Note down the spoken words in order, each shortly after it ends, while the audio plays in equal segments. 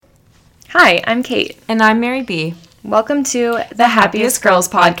Hi, I'm Kate. And I'm Mary B. Welcome to the Happiest Girls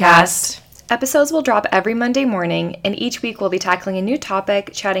podcast. Episodes will drop every Monday morning, and each week we'll be tackling a new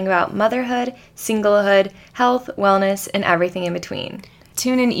topic, chatting about motherhood, singlehood, health, wellness, and everything in between.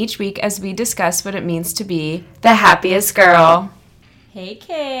 Tune in each week as we discuss what it means to be the happiest girl. Hey,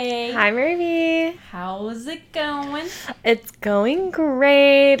 Kate. Hi, Mary B. How's it going? It's going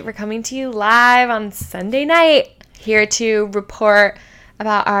great. We're coming to you live on Sunday night, here to report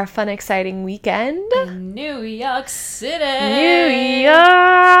about our fun, exciting weekend. New York City. New York.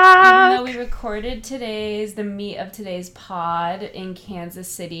 Even though we recorded the meat of today's pod in Kansas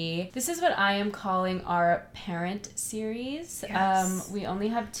City, this is what I am calling our parent series. Yes. We only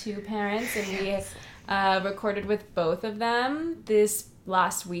have two parents, and we recorded with both of them this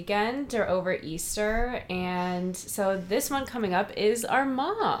last weekend or over Easter, and so this one coming up is our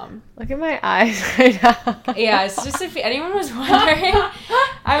mom. Look at my eyes right now. Yeah, it's just if anyone was wondering,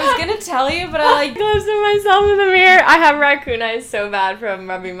 I was gonna tell you, but I close to myself in the mirror. I have raccoon eyes so bad from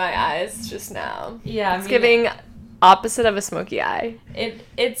rubbing my eyes just now. Yeah, it's giving opposite of a smoky eye.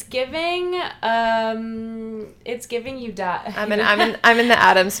 It's giving you dad. I'm in the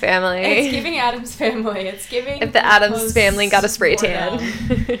Addams family. It's giving Addams family. It's giving if the Addams family got a spray tan.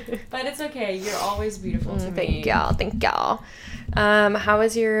 But it's okay. You're always beautiful to me. Thank y'all. How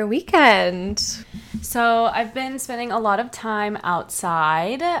was your weekend? So I've been spending a lot of time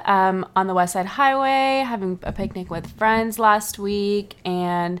outside on the West Side Highway, having a picnic with friends last week,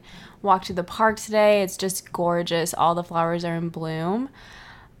 and walked to the park today. It's just gorgeous. All the flowers are in bloom.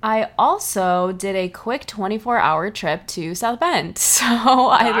 I also did a quick 24-hour trip to South Bend. So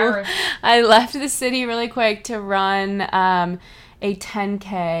I left the city really quick to run a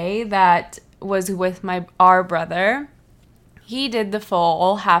 10K that was with our brother. He did the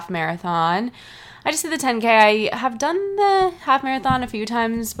full half marathon. I just did the 10K. I have done the half marathon a few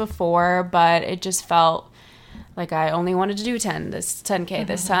times before, but it just felt like I only wanted to do 10K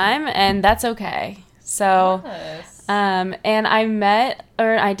this time, and that's okay. So, yes. And I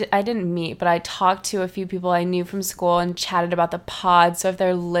didn't meet, but I talked to a few people I knew from school and chatted about the pod. So if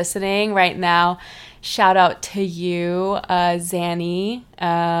they're listening right now, shout out to you, Zanny.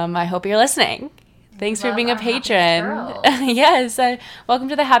 I hope you're listening. Thanks for being a patron. Yes. Welcome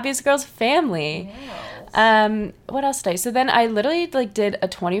to the Happiest Girls family. Yes. What else did I? So then I literally did a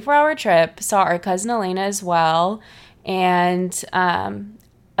 24-hour trip, saw our cousin Elena as well. And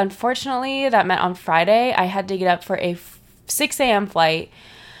unfortunately, that meant on Friday, I had to get up for a 6 a.m. flight,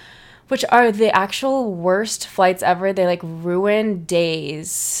 which are the actual worst flights ever. They ruin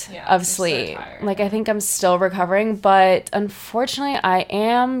days of sleep. So I think I'm still recovering, but unfortunately I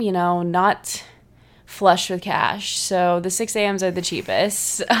am, not flush with cash. So the 6 a.m.s are the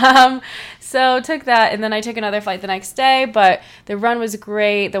cheapest. So took that, and then I took another flight the next day, but the run was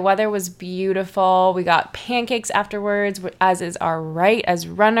great. The weather was beautiful. We got pancakes afterwards, as is our right as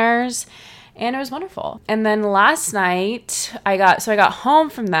runners, and it was wonderful. And then last night I got home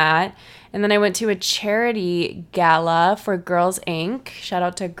from that, and then I went to a charity gala for Girls Inc. Shout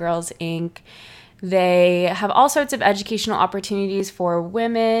out to Girls Inc. They have all sorts of educational opportunities for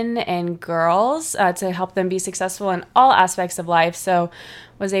women and girls to help them be successful in all aspects of life. So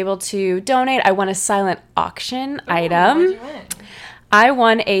was able to donate. I won a silent auction item. What did you win? I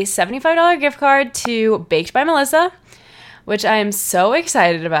won a $75 gift card to Baked by Melissa, which I am so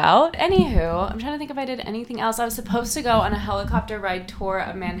excited about. Anywho, I'm trying to think if I did anything else. I was supposed to go on a helicopter ride tour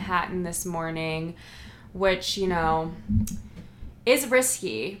of Manhattan this morning, which, is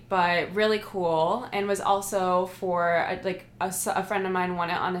risky, but really cool, and was also for a friend of mine won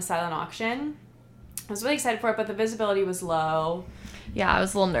it on a silent auction. I was really excited for it, but the visibility was low. Yeah, I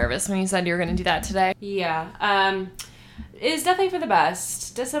was a little nervous when you said you were going to do that today. Yeah. It is definitely for the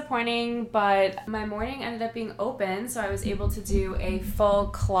best. Disappointing, but my morning ended up being open, so I was able to do a full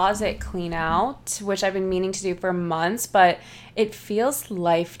closet clean out, which I've been meaning to do for months, but it feels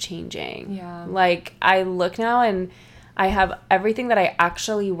life-changing. Yeah. I look now and I have everything that I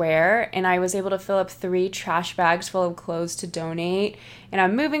actually wear, and I was able to fill up 3 trash bags full of clothes to donate, and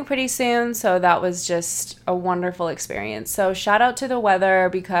I'm moving pretty soon, so that was just a wonderful experience. So shout out to the weather,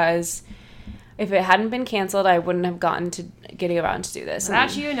 because if it hadn't been canceled, I wouldn't have getting around to do this.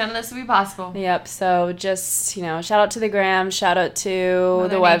 Without you, none of this would be possible. Yep, so just, shout out to the gram, shout out to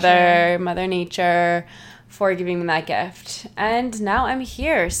the weather, Mother Nature, for giving me that gift. And now I'm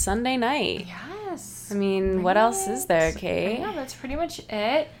here, Sunday night. Yeah. I mean, what else is there, Kate? Yeah, that's pretty much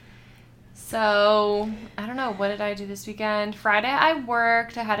it. So, I don't know. What did I do this weekend? Friday, I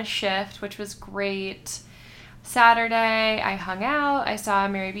worked. I had a shift, which was great. Saturday, I hung out. I saw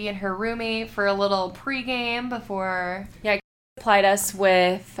Mary B and her roommate for a little pregame before. Yeah, supplied us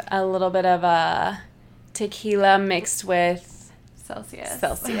with a little bit of a tequila mixed with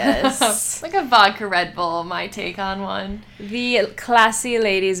Celsius. Like a vodka Red Bull, my take on one. The classy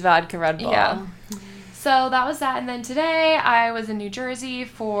ladies vodka Red Bull. Yeah. So that was that. And then today I was in New Jersey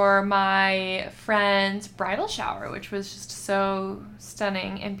for my friend's bridal shower, which was just so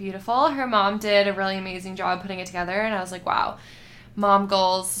stunning and beautiful. Her mom did a really amazing job putting it together. And I was like, wow, mom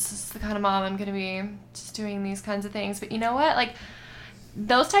goals. This is the kind of mom I'm going to be, just doing these kinds of things. But you know what? Like,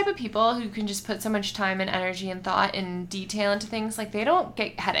 those type of people who can just put so much time and energy and thought and detail into things, like, they don't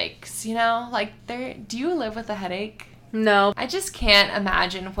get headaches, you know? Like, do you live with a headache? No. I just can't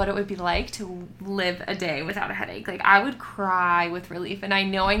imagine what it would be like to live a day without a headache. Like, I would cry with relief, and I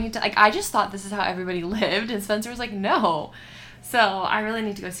know I need to, like, I just thought this is how everybody lived, and Spencer was like, no. So I really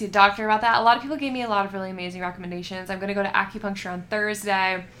need to go see a doctor about that. A lot of people gave me a lot of really amazing recommendations. I'm going to go to acupuncture on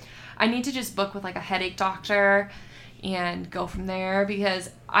Thursday. I need to just book with, like, a headache doctor and go from there, because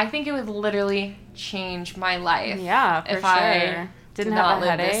I think it would literally change my life. Yeah, for if sure. I didn't have a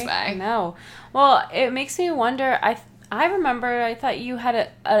headache. This way. No. Well, it makes me wonder. I remember I thought you had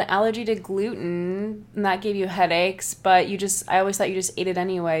an allergy to gluten, and that gave you headaches, but I always thought you just ate it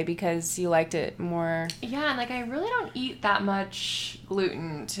anyway because you liked it more. Yeah, and, like, I really don't eat that much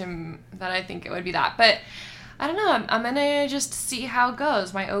gluten that I think it would be that. But I don't know. I'm going to just see how it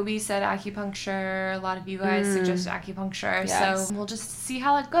goes. My OB said acupuncture. A lot of you guys suggested acupuncture. Yes. So we'll just see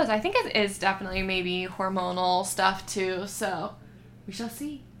how it goes. I think it is definitely maybe hormonal stuff too. So we shall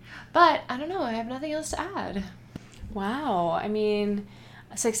see. But I don't know. I have nothing else to add. Wow. I mean,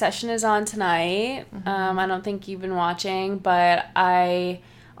 Succession is on tonight. I don't think you've been watching, but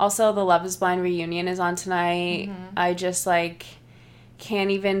also the Love is Blind reunion is on tonight. I just, like, can't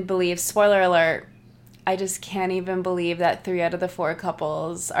even believe, spoiler alert, I just can't even believe that 3 out of the 4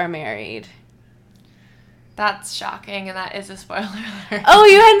 couples are married. That's shocking, and that is a spoiler alert. Oh,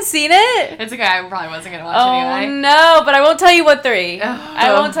 you hadn't seen it? It's okay. I probably wasn't going to watch anyway. Oh, no, but I won't tell you what 3.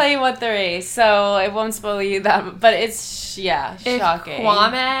 I won't tell you what 3, so it won't spoil you that. But it's, shocking. If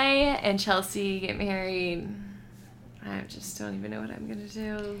Kwame and Chelsea get married, I just don't even know what I'm going to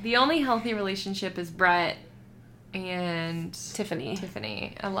do. The only healthy relationship is Brett and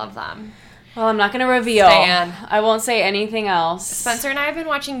Tiffany. I love them. Well, I'm not going to reveal. Stan. I won't say anything else. Spencer and I have been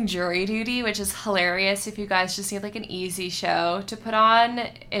watching Jury Duty, which is hilarious if you guys just need, like, an easy show to put on.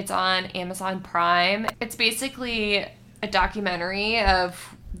 It's on Amazon Prime. It's basically a documentary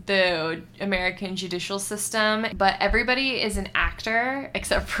of the American judicial system, but everybody is an actor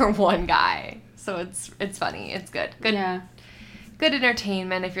except for one guy. So it's funny. It's good. Yeah. Good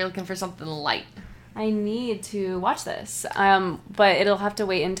entertainment if you're looking for something light. I need to watch this, but it'll have to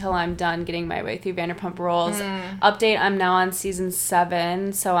wait until I'm done getting my way through Vanderpump Rules. Update, I'm now on season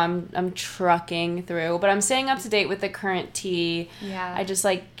 7, so I'm trucking through, but I'm staying up to date with the current tea. Yeah. I just,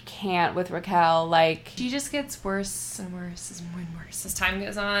 like, can't with Raquel, like... She just gets worse and worse and worse as time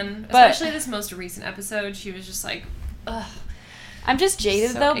goes on. Especially this most recent episode, she was just like, ugh. I'm just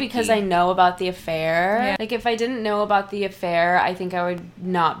jaded, though, because I know about the affair. Yeah. Like, if I didn't know about the affair, I think I would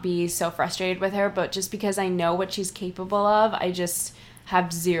not be so frustrated with her. But just because I know what she's capable of, I just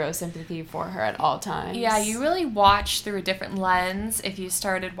have zero sympathy for her at all times. Yeah, you really watch through a different lens if you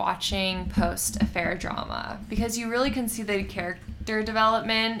started watching post-affair drama. Because you really can see the character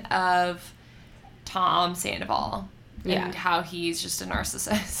development of Tom Sandoval. Yeah. And how he's just a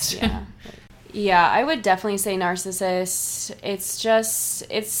narcissist. Yeah. Yeah, I would definitely say narcissist. It's just,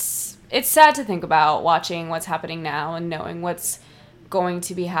 it's sad to think about watching what's happening now and knowing what's going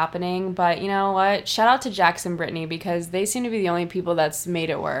to be happening. But you know what? Shout out to Jax and Brittany, because they seem to be the only people that's made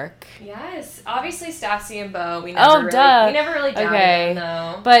it work. Yes. Obviously, Stassi and Beau, we never really doubted them,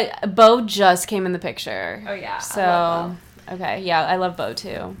 though. But Beau just came in the picture. Oh, yeah. So, I love Beau. Okay, yeah, I love Beau,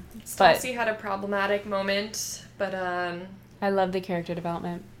 too. Stassi had a problematic moment, but, I love the character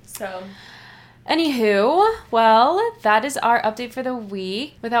development. So... Anywho, well, that is our update for the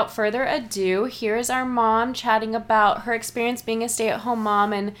week. Without further ado, here is our mom chatting about her experience being a stay-at-home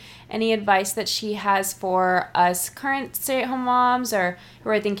mom and any advice that she has for us current stay-at-home moms or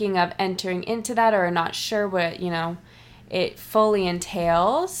who are thinking of entering into that or are not sure what, it fully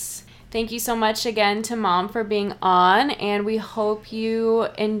entails. Thank you so much again to Mom for being on, and we hope you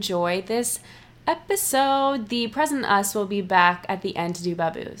enjoy this episode. The present us will be back at the end to do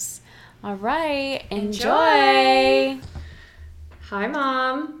Babus. All right, enjoy. Hi,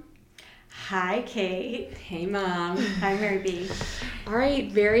 Mom. Hi, Kate. Hey, Mom. Hi, Mary B. All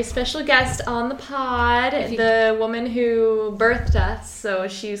right, very special guest on the pod, the woman who birthed us, so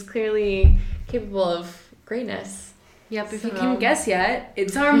she's clearly capable of greatness. Yep, if you can guess yet,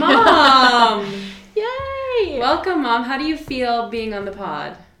 it's our mom. Yay! Yay! Welcome, Mom. How do you feel being on the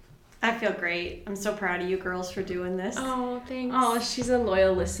pod? I feel great. I'm so proud of you girls for doing this. Oh, thanks. Oh, she's a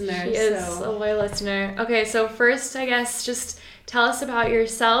loyal listener. She is a loyal listener. Okay, so first, I guess, just tell us about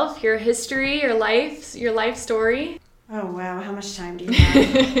yourself, your history, your life story. Oh, wow. How much time do you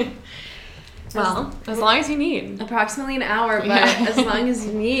have? Well, as long as you need. Approximately an hour, but as long as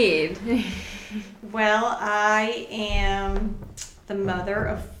you need. Well, I am the mother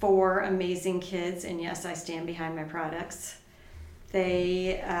of 4 amazing kids, and yes, I stand behind my products.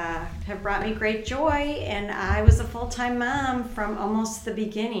 They have brought me great joy, and I was a full-time mom from almost the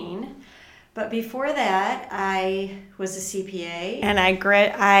beginning. But before that, I was a CPA, and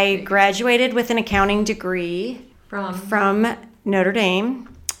I graduated with an accounting degree from Notre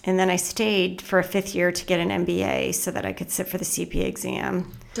Dame, and then I stayed for a 5th year to get an MBA so that I could sit for the CPA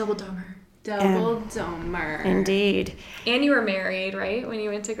exam. Double domer. Double domer. Indeed. And you were married, right, when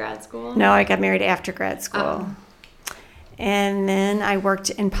you went to grad school? No, I got married after grad school. Oh. And then I worked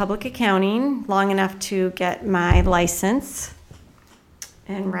in public accounting long enough to get my license.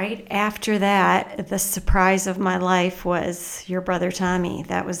 And right after that, the surprise of my life was your brother Tommy.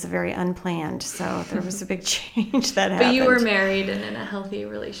 That was very unplanned. So there was a big change that happened. But you were married and in a healthy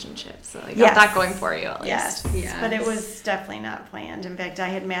relationship. So you got that going for you at least. Yes, but it was definitely not planned. In fact, I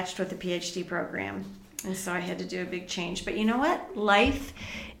had matched with the PhD program. And so I had to do a big change. But you know what? Life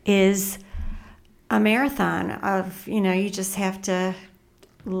is a marathon of, you just have to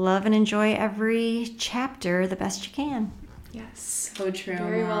love and enjoy every chapter the best you can. Yes. So true.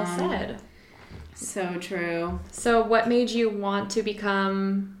 Very well Mom. said. So true. So what made you want to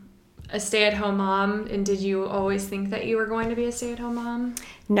become a stay-at-home mom? And did you always think that you were going to be a stay-at-home mom?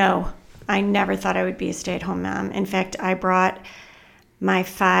 No, I never thought I would be a stay-at-home mom. In fact, I brought my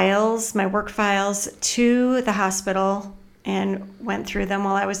work files, to the hospital and went through them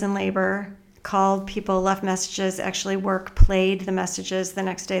while I was in labor. Called people, left messages. Actually, work played the messages the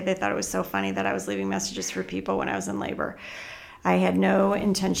next day. They thought it was so funny that I was leaving messages for people when I was in labor. I had no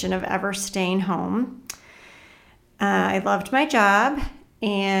intention of ever staying home. I loved my job,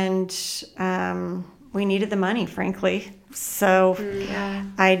 and we needed the money, frankly. So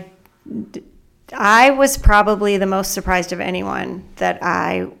I was probably the most surprised of anyone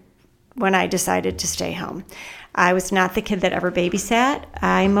when I decided to stay home. I was not the kid that ever babysat.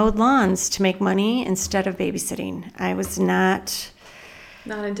 I mowed lawns to make money instead of babysitting. I was not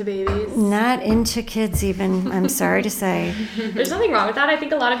into babies. Not into kids even, I'm sorry to say. There's nothing wrong with that. I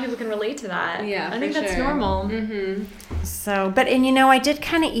think a lot of people can relate to that. Yeah, I think that's normal. Mm-hmm. So, but I did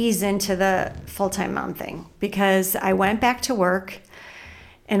kind of ease into the full-time mom thing because I went back to work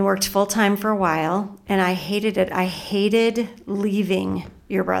and worked full-time for a while, and I hated it. I hated leaving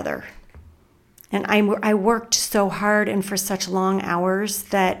your brother. And I worked so hard and for such long hours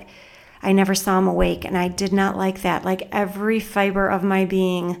that I never saw him awake. And I did not like that. Like every fiber of my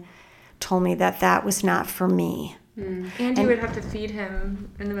being told me that was not for me. And you would have to feed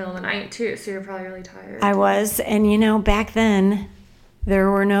him in the middle of the night too. So you're probably really tired. I was. And back then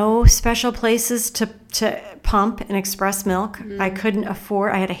there were no special places to pump and express milk. I couldn't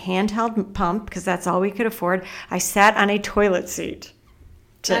afford. I had a handheld pump because that's all we could afford. I sat on a toilet seat.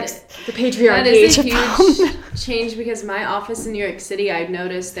 The patriarchy. That is a huge change because my office in New York City, I've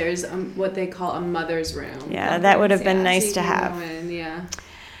noticed there's what they call a mother's room. Yeah, that would have been nice to have. Yeah.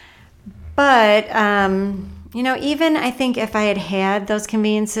 But, even I think if I had those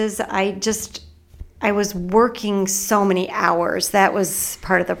conveniences, I was working so many hours. That was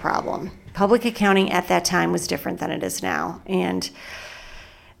part of the problem. Public accounting at that time was different than it is now. And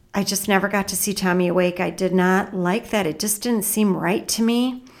I just never got to see Tommy awake. I did not like that. It just didn't seem right to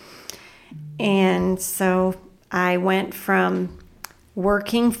me. And so I went from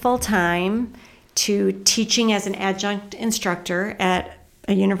working full-time to teaching as an adjunct instructor at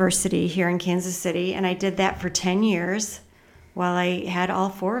a university here in Kansas City. And I did that for 10 years while I had all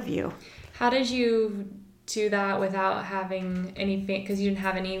 4 of you. How did you do that without having anything? Because you didn't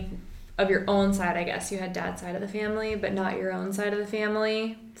have any of your own side, I guess. You had dad's side of the family, but not your own side of the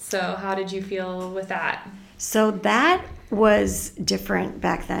family. So how did you feel with that? So that was different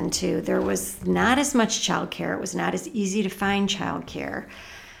back then, too. There was not as much childcare. It was not as easy to find childcare.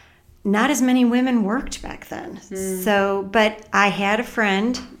 Not as many women worked back then. So, but I had a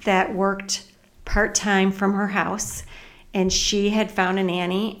friend that worked part-time from her house, and she had found a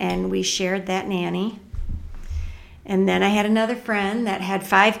nanny, and we shared that nanny. And then I had another friend that had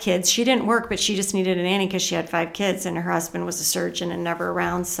 5 kids. She didn't work, but she just needed a nanny because she had 5 kids, and her husband was a surgeon and never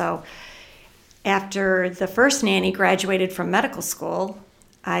around. So after the first nanny graduated from medical school,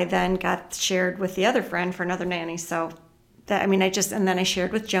 I then got shared with the other friend for another nanny. So and then I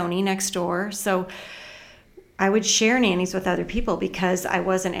shared with Joni next door. So I would share nannies with other people because I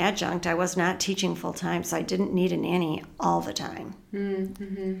was an adjunct. I was not teaching full time, so I didn't need a nanny all the time.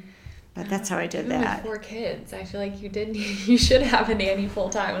 Mm-hmm. But that's how I did that. With 4 kids, I feel like you should have a nanny full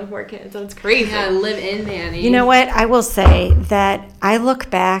time with 4 kids. That's crazy. Yeah, live-in nanny. You know what? I will say that I look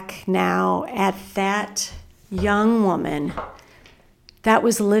back now at that young woman that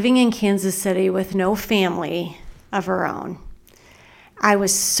was living in Kansas City with no family of her own. I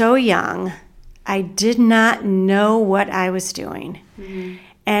was so young. I did not know what I was doing. Mm-hmm.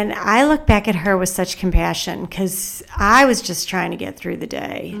 And I look back at her with such compassion because I was just trying to get through the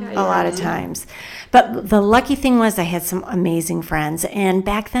day a lot of times. But the lucky thing was I had some amazing friends. And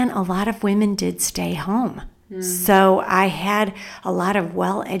back then, a lot of women did stay home. Mm-hmm. So I had a lot of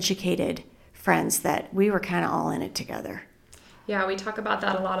well-educated friends that we were kind of all in it together. Yeah, we talk about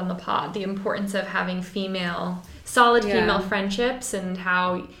that a lot on the pod, the importance of having solid female friendships and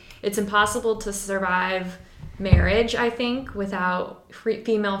how it's impossible to survive marriage, I think, without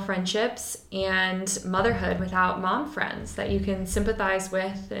female friendships and motherhood without mom friends that you can sympathize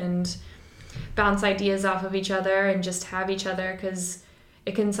with and bounce ideas off of each other and just have each other, because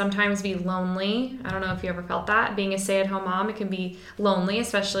it can sometimes be lonely. I don't know if you ever felt that. Being a stay-at-home mom, it can be lonely,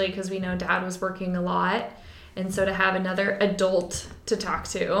 especially because we know dad was working a lot. And so to have another adult to talk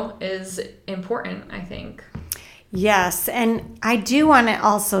to is important, I think. Yes, and I do want to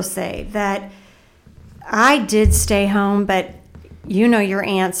also say that I did stay home, but your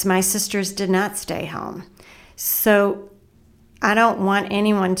aunts, my sisters did not stay home. So I don't want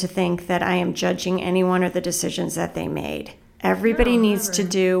anyone to think that I am judging anyone or the decisions that they made. Everybody needs to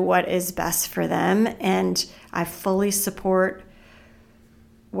do what is best for them, and I fully support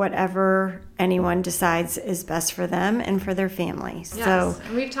whatever anyone decides is best for them and for their family. Yes. So,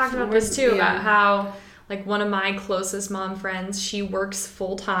 and we've talked about this too, about how like one of my closest mom friends, she works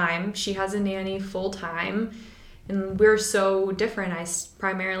full time. She has a nanny full time, and we're so different. I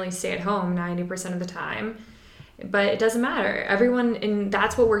primarily stay at home 90% of the time, but it doesn't matter. Everyone, and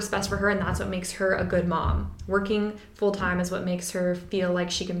that's what works best for her, and that's what makes her a good mom. Working full time is what makes her feel like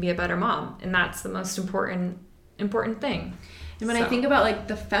she can be a better mom, and that's the most important thing. And when I think about like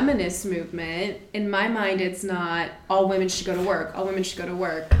the feminist movement, in my mind, it's not all women should go to work. All women should go to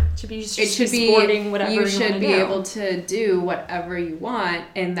work. It should be sporting whatever you should be able to do whatever you want,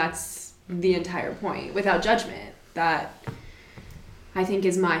 and that's the entire point, without judgment. That I think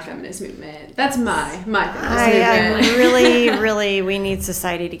is my feminist movement. That's my feminist movement. Really, we need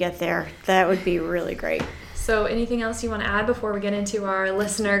society to get there. That would be really great. So, anything else you want to add before we get into our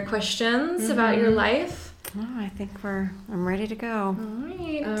listener questions about your life? Oh, I think I'm ready to go.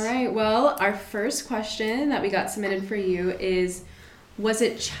 All right. Well, our first question that we got submitted for you is, was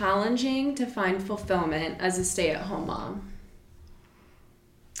it challenging to find fulfillment as a stay-at-home mom?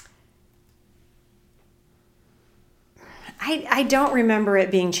 I don't remember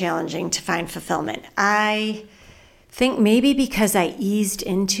it being challenging to find fulfillment. I think maybe because I eased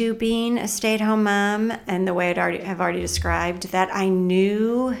into being a stay-at-home mom and the way I've already described, that I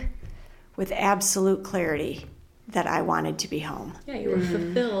knew with absolute clarity that I wanted to be home. Yeah, you were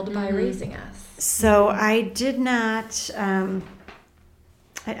fulfilled by raising us. So I did not,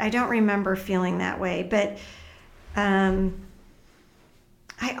 I don't remember feeling that way, but I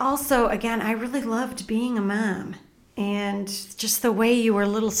also, again, I really loved being a mom and just the way you were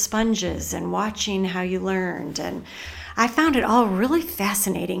little sponges and watching how you learned. And I found it all really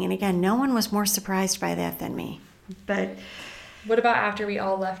fascinating. And again, no one was more surprised by that than me. But what about after we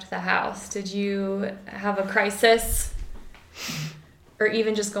all left the house? Did you have a crisis? Or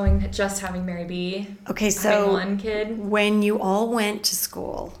even just having Mary B? Okay, so one kid? When you all went to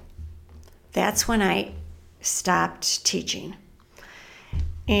school, that's when I stopped teaching.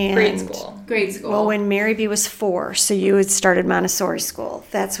 And Grade school. Well, when Mary B was 4, so you had started Montessori school.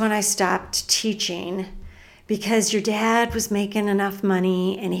 That's when I stopped teaching because your dad was making enough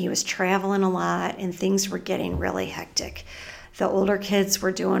money and he was traveling a lot and things were getting really hectic. The older kids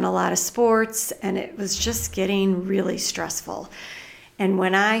were doing a lot of sports and it was just getting really stressful. And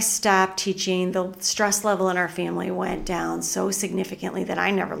when I stopped teaching, the stress level in our family went down so significantly that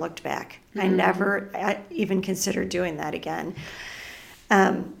I never looked back. I never even considered doing that again.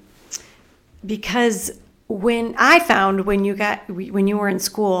 Because when you were in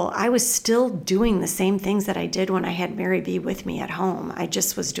school, I was still doing the same things that I did when I had Mary B with me at home. I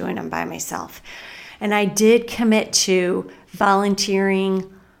just was doing them by myself. And I did commit to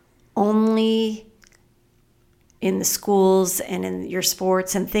volunteering only in the schools and in your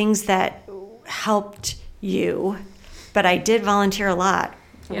sports and things that helped you. But I did volunteer a lot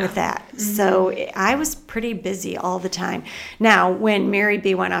with that. Mm-hmm. So I was pretty busy all the time. Now, when Mary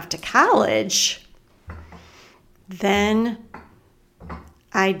B went off to college, then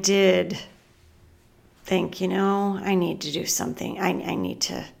I did think, I need to do something. I need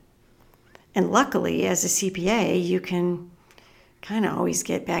to. And luckily, as a CPA, you can kind of always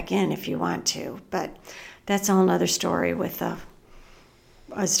get back in if you want to. But that's a whole other story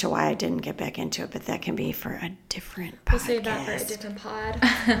as to why I didn't get back into it. But that can be for a different podcast. We'll save that for a different pod.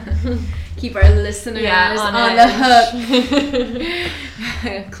 Keep our listeners on the hook.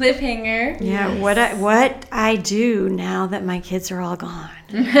 Cliffhanger. Yeah, what I do now that my kids are all gone.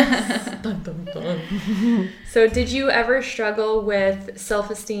 Dun, dun, dun. So did you ever struggle with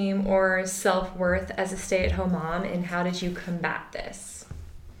self-esteem or self-worth as a stay-at-home mom, and how did you combat this?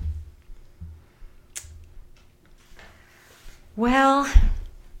 Well,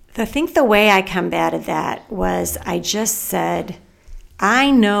 I think the way I combated that was I just said,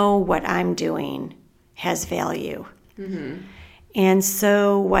 I know what I'm doing has value. Mm-hmm. And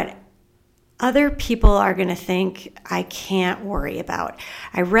so what other people are going to think, I can't worry about.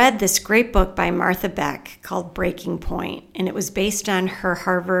 I read this great book by Martha Beck called Breaking Point, and it was based on her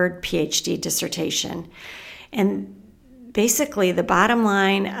Harvard PhD dissertation. And basically the bottom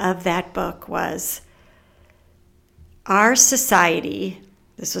line of that book was, our society,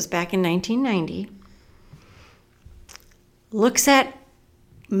 this was back in 1990, looks at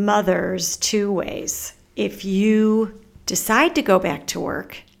mothers two ways. If you decide to go back to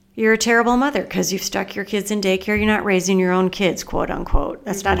work, you're a terrible mother because you've stuck your kids in daycare. You're not raising your own kids, quote unquote.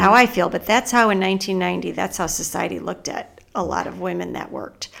 That's not how I feel, but that's how in 1990, that's how society looked at a lot of women that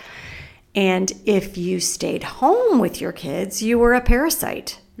worked. And if you stayed home with your kids, you were a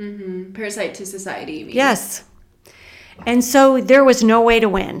parasite. Mm-hmm. Parasite to society, you mean? Yes. And so there was no way to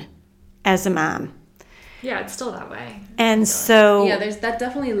win as a mom. Yeah, it's still that way. And so... Yeah, that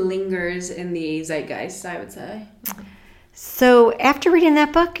definitely lingers in the zeitgeist, I would say. So after reading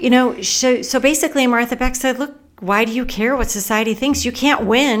that book, so basically Martha Beck said, look, why do you care what society thinks? You can't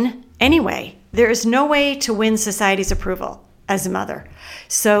win anyway. There is no way to win society's approval as a mother.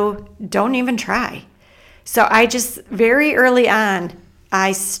 So don't even try. So I just, very early on,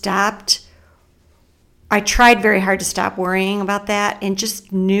 I tried very hard to stop worrying about that and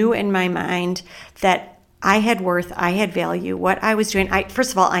just knew in my mind that I had worth, I had value, what I was doing.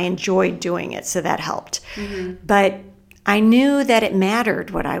 First of all, I enjoyed doing it, so that helped. Mm-hmm. But I knew that it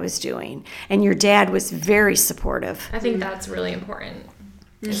mattered what I was doing. And your dad was very supportive. I think that's really important.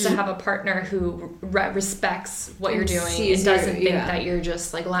 Is to have a partner who respects what you're doing and doesn't think that you're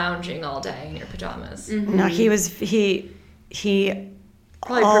just like lounging all day in your pajamas. Mm-hmm. No, he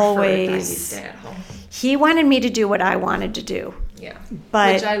probably always preferred that you stay at home. He wanted me to do what I wanted to do. Yeah.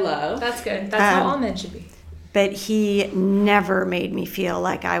 Which I love. That's good. That's how all men should be. But he never made me feel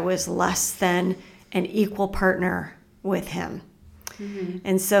like I was less than an equal partner with him. Mm-hmm.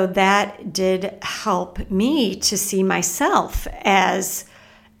 And so that did help me to see myself as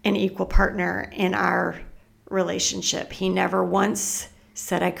an equal partner in our relationship. He never once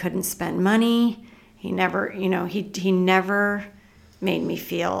said I couldn't spend money. He never, he never made me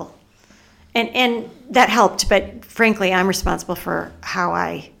feel, and that helped. But frankly, I'm responsible for how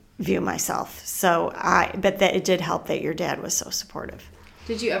I view myself. But that it did help that your dad was so supportive.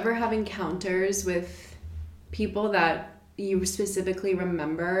 Did you ever have encounters with people that you specifically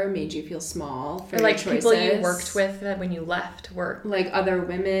remember made you feel small for your choices? People you worked with when you left work? Like other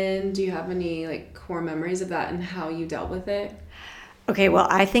women? Do you have any core memories of that and how you dealt with it? Okay, well,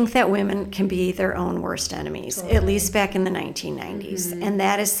 I think that women can be their own worst enemies, totally. At least back in the 1990s. Mm-hmm. And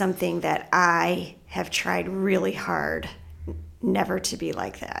that is something that I have tried really hard never to be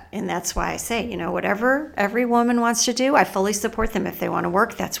like that. And that's why I say, whatever every woman wants to do, I fully support them. If they want to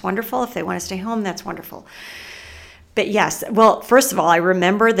work, that's wonderful. If they want to stay home, that's wonderful. But yes, well, first of all, I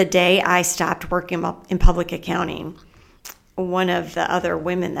remember the day I stopped working in public accounting. One of the other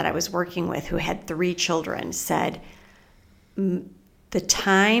women that I was working with who had 3 children said, the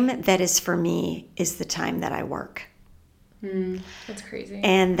time that is for me is the time that I work. That's crazy.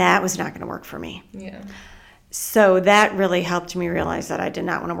 And that was not going to work for me. Yeah. So that really helped me realize that I did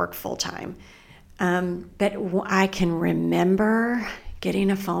not want to work full time. But I can remember getting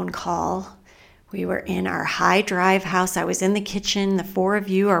a phone call. We were in our high drive house. I was in the kitchen. The 4 of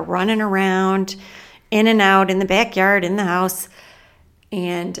you are running around, in and out, in the backyard, in the house.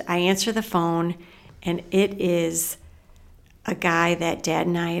 And I answer the phone, and it is a guy that Dad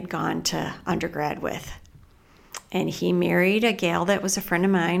and I had gone to undergrad with. And he married a gal that was a friend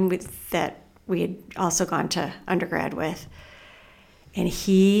of mine that we had also gone to undergrad with. And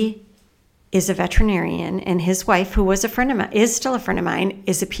he is a veterinarian, and his wife, who was a friend of mine, is still a friend of mine,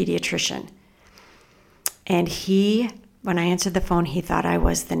 is a pediatrician. And when I answered the phone, he thought I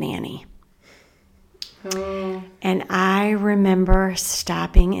was the nanny. Oh. And I remember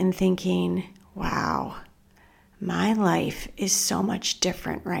stopping and thinking, wow, my life is so much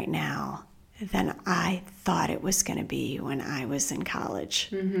different right now than I thought it was going to be when I was in college.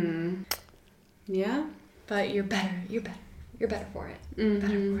 Mm-hmm. Yeah. But you're better. You're better. You're better for it. Mm-hmm.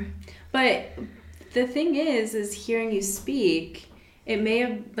 Better for it. But the thing is hearing you speak, it may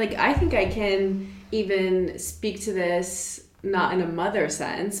have, like, I think I can even speak to this not in a mother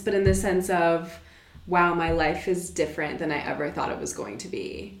sense, but in the sense of, wow, my life is different than I ever thought it was going to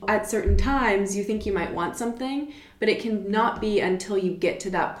be. At certain times, you think you might want something, but it can not be until you get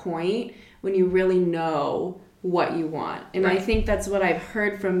to that point when you really know what you want. And right. I think that's what I've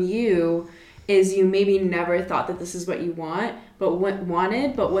heard from you, is you maybe never thought that this is what you want, but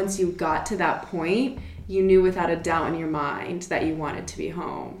once you got to that point, you knew without a doubt in your mind that you wanted to be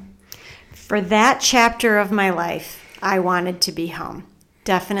home. For that chapter of my life, I wanted to be home.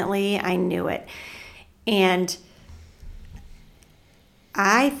 Definitely, I knew it. And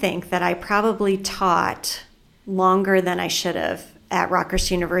I think that I probably taught longer than I should have at Rutgers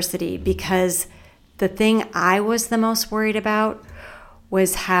University, because the thing I was the most worried about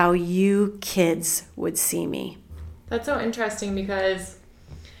was how you kids would see me. That's so interesting because,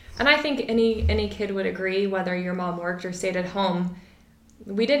 and I think any kid would agree, whether your mom worked or stayed at home,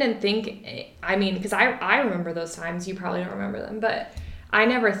 we didn't think, I mean, because I remember those times, you probably don't remember them, but I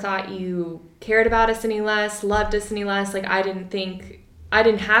never thought you cared about us any less, loved us any less. Like, I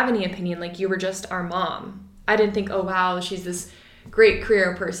didn't have any opinion. Like, you were just our mom. I didn't think, oh, wow, she's this great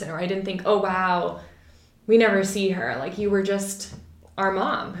career person. Or I didn't think, oh, wow, we never see her. Like, you were just our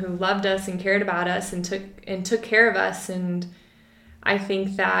mom who loved us and cared about us and took care of us. And I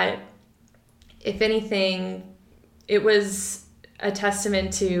think that, if anything, it was a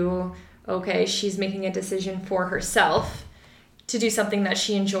testament to, okay, she's making a decision for herself to do something that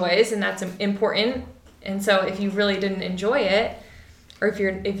she enjoys, and that's important. And so if you really didn't enjoy it, or if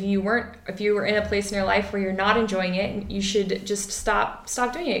you were in a place in your life where you're not enjoying it, you should just stop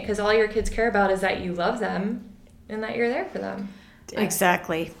doing it, because all your kids care about is that you love them and that you're there for them.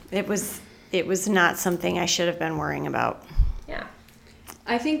 Exactly. It was not something I should have been worrying about. Yeah.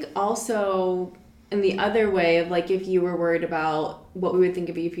 I think also in the other way of, like, if you were worried about what we would think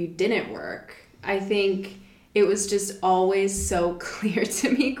of you if you didn't work, I think it was just always so clear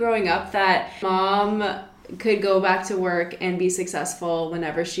to me growing up that mom could go back to work and be successful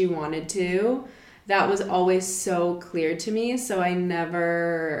whenever she wanted to. That was always so clear to me. So I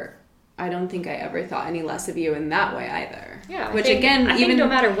don't think I ever thought any less of you in that way either. Yeah. I think no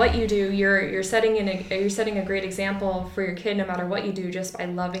matter what you do, you're setting a great example for your kid, no matter what you do, just by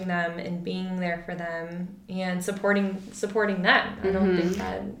loving them and being there for them and supporting them. I don't think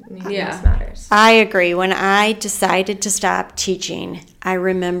that anything else matters. I agree. When I decided to stop teaching, I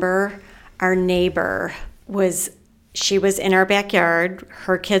remember our neighbor was in our backyard.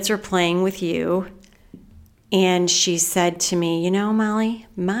 Her kids were playing with you. And she said to me, you know, Molly,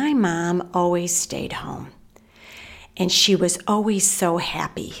 my mom always stayed home. And she was always so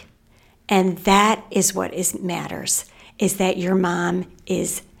happy. And that is what matters, is that your mom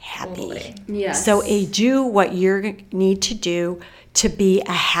is happy. Totally. Yes. So do what you need to do to be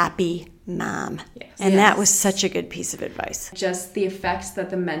a happy mom. Yes. And that was such a good piece of advice. Just the effects that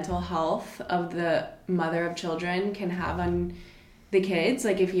the mental health of the mother of children can have on the kids.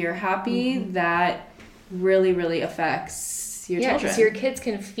 Like, if you're happy, that really, really affects your children. Because your kids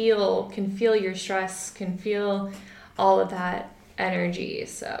can feel your stress, can feel all of that energy.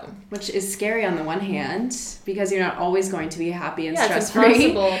 So, which is scary on the one hand, because you're not always going to be happy and stress-free. It's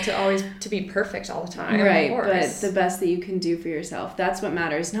impossible to be perfect all the time. Right, of course. but the best that you can do for yourself, that's what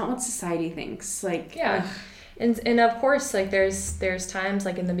matters, not what society thinks. Like, yeah. And of course, like, there's times,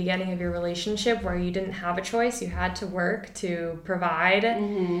 like, in the beginning of your relationship where you didn't have a choice. You had to work to provide,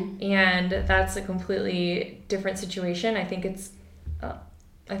 and that's a completely different situation. I think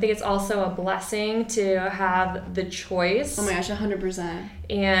it's also a blessing to have the choice. Oh my gosh, 100%.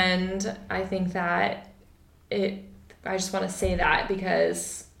 And I think that I just want to say that,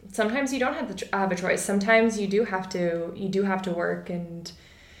 because sometimes you don't have a choice. Sometimes you do have to work, and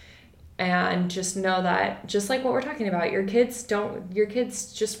just know that, just like what we're talking about, your kids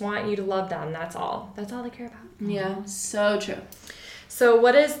just want you to love them. That's all they care about. Yeah, so true. So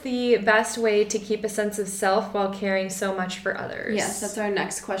what is the best way to keep a sense of self while caring so much for others? Yes, that's our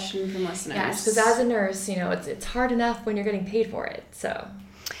next question from listeners. Yes, because as a nurse, it's hard enough when you're getting paid for it. So.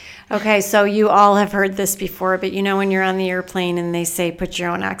 Okay, so you all have heard this before, but when you're on the airplane and they say put your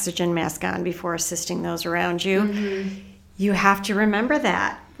own oxygen mask on before assisting those around you, you have to remember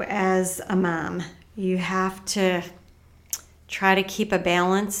that as a mom. You have to Try to keep a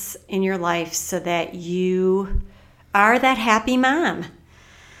balance in your life so that you are that happy mom.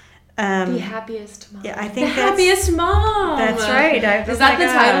 The happiest mom. Yeah, I think happiest mom. That's right. Is that the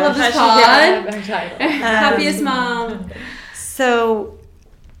title of this pod? Happiest mom. So,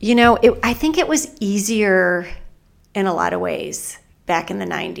 I think it was easier in a lot of ways back in the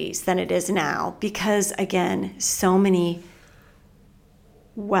 90s than it is now because, again, so many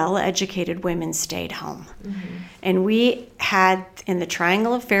well-educated women stayed home. Mm-hmm. And we had, in the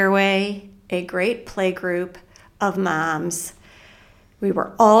Triangle of Fairway, a great play group of moms. We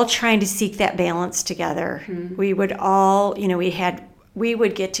were all trying to seek that balance together. Mm-hmm. We would all, we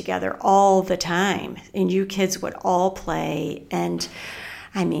would get together all the time, and you kids would all play. And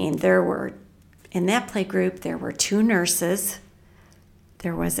in that play group, there were 2 nurses.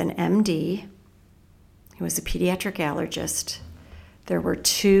 There was an MD, who was a pediatric allergist. There were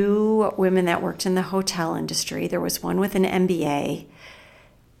 2 women that worked in the hotel industry. There was one with an MBA,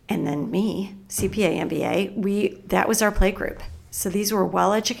 and then me, CPA, MBA. That was our play group. So these were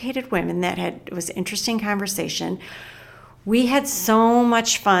well-educated women it was interesting conversation. We had so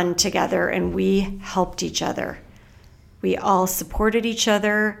much fun together, and we helped each other. We all supported each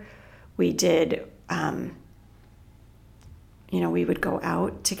other. We did, we would go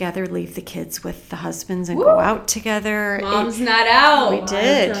out together, leave the kids with the husbands and go out together. Mom's not out. We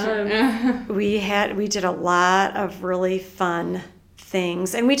did. We did a lot of really fun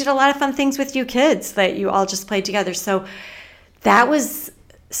things, and we did a lot of fun things with you kids that you all just played together. So that was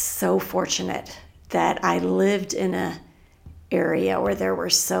so fortunate that I lived in a area where there were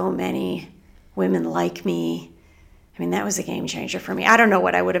so many women like me. That was a game changer for me. I don't know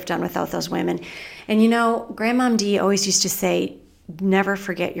what I would have done without those women. And Grandmom Dee always used to say, never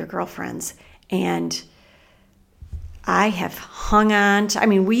forget your girlfriends. And I have hung on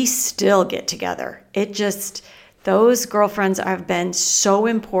to, we still get together. Those girlfriends have been so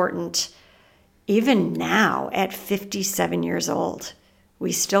important. Even now, at 57 years old,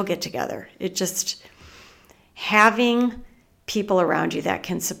 we still get together. Having people around you that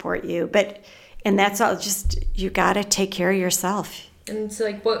can support you. And that's all, you got to take care of yourself. And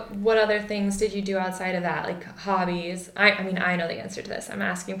so, what other things did you do outside of that? Like hobbies? I know the answer to this. I'm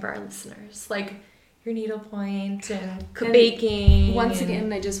asking for our listeners. Like your needlepoint and baking. Once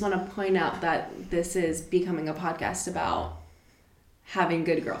again, I just want to point out that this is becoming a podcast about having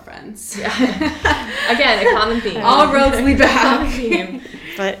good girlfriends. Yeah. Again, a common theme. All roads lead back.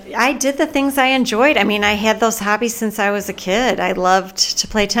 But I did the things I enjoyed. I had those hobbies since I was a kid. I loved to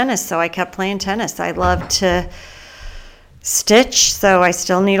play tennis, so I kept playing tennis. I loved to stitch, so I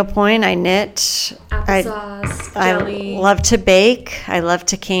still needlepoint. I knit. Applesauce, jelly. I love to bake. I love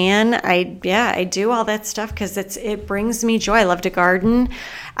to can. I do all that stuff because it brings me joy. I love to garden.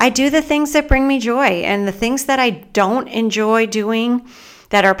 I do the things that bring me joy, and the things that I don't enjoy doing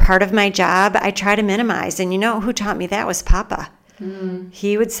that are part of my job, I try to minimize. And who taught me that was Papa.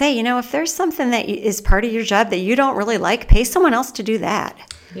 He would say, if there's something that is part of your job that you don't really like, pay someone else to do that.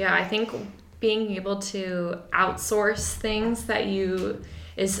 Yeah, I think being able to outsource things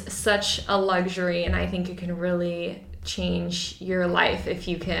is such a luxury, and I think it can really change your life if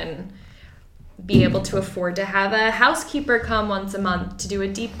you can be able to afford to have a housekeeper come once a month to do a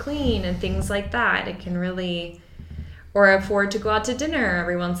deep clean and things like that. It can really, or afford to go out to dinner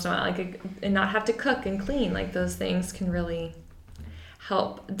every once in a while, and not have to cook and clean. Those things can really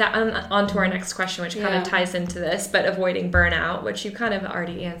help. That on to our next question, which kind of ties into this, but avoiding burnout, which you kind of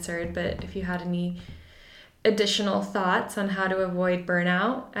already answered. But if you had any additional thoughts on how to avoid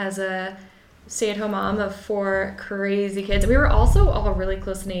burnout as a stay-at-home mom of 4 crazy kids. We were also all really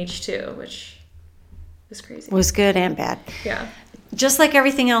close in age too, which was crazy. It was good and bad. Yeah. Just like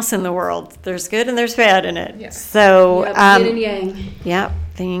everything else in the world, there's good and there's bad in it. Yeah. So yin and yang. Yeah,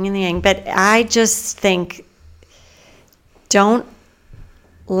 the yin and the yang. But I just think, don't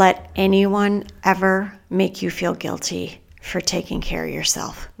let anyone ever make you feel guilty for taking care of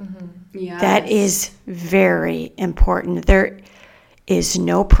yourself. Mm-hmm. Yes. That is very important. There is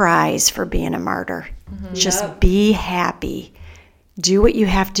no prize for being a martyr. Mm-hmm. Just be happy. Do what you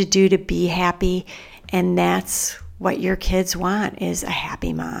have to do to be happy, and that's what your kids want, is a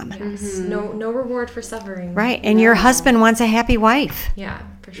happy mom. Yes. Mm-hmm. No reward for suffering. Right, and your husband wants a happy wife. Yeah,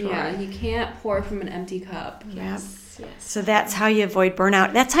 for sure. Yeah, you can't pour from an empty cup. Yes. Yes. So that's how you avoid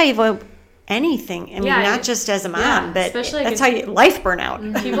burnout. That's how you avoid anything. I mean, not just as a mom, but especially that's how life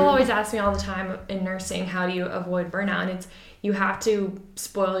burnout. People always ask me all the time in nursing, how do you avoid burnout? And it's, you have to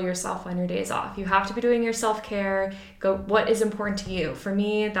spoil yourself on your days off. You have to be doing your self-care. Go, what is important to you? For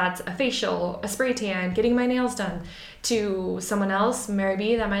me, that's a facial, a spray tan, getting my nails done. To someone else, Mary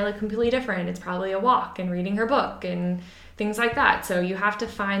B, that might look completely different. It's probably a walk and reading her book and things like that. So you have to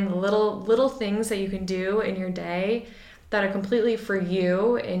find little things that you can do in your day that are completely for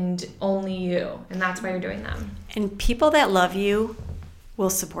you and only you. And that's why you're doing them. And people that love you will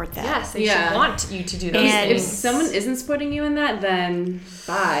support that. Yes, they should want you to do those and things. If someone isn't supporting you in that, then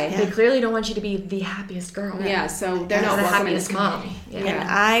bye. Yeah. They clearly don't want you to be the happiest girl. Yeah, so they're not the happiest mom. Yeah. And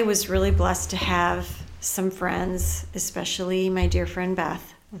I was really blessed to have some friends, especially my dear friend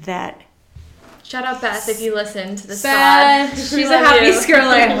Beth, that... Shout out Beth if you listen to this Beth, she's a happiest girl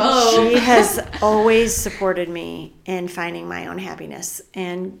I hope. She has always supported me in finding my own happiness,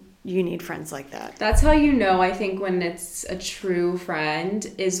 and you need friends like that. That's how you know, I think, when it's a true friend,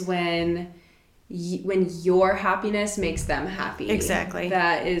 is when your happiness makes them happy. Exactly.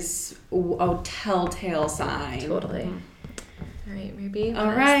 That is a telltale sign. Totally. All right, Ruby. All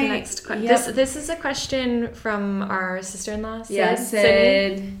right. The next question. This is a question from our sister-in-law, Sid. Yeah,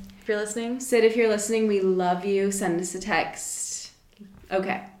 Sid. If you're listening. Sid, if you're listening, we love you. Send us a text.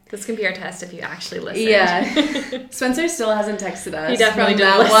 Okay. This can be our test if you actually listen. Yeah. Spencer still hasn't texted us. He definitely did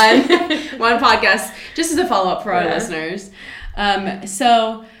that one podcast, just as a follow-up for our listeners.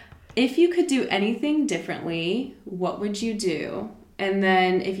 So if you could do anything differently, what would you do? And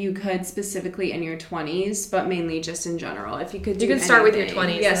then if you could specifically in your 20s, but mainly just in general, if you could do anything. Start with your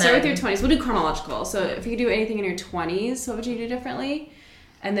 20s. Yeah, start with your 20s. We'll do chronological. So if you could do anything in your 20s, what would you do differently?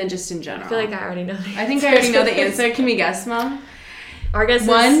 And then just in general. I feel like I already know the answer. I think I already know the answer. Can we guess, Mom? Our guess is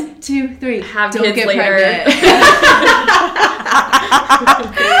 1, 2, 3. Have Don't kids get later. pregnant.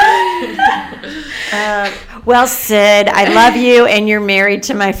 Well, Sid, I love you, and you're married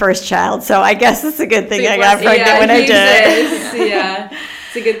to my first child, so I guess it's a good thing I got pregnant when I did. Yeah,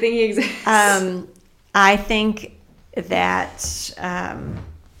 it's a good thing he exists. I think that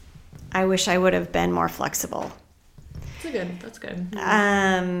I wish I would have been more flexible. That's good.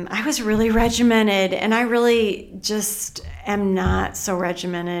 I was really regimented, and I really just am not so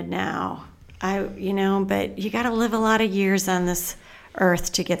regimented now. But you got to live a lot of years on this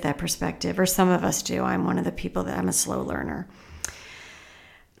earth to get that perspective, or some of us do. I'm one of the people that I'm a slow learner.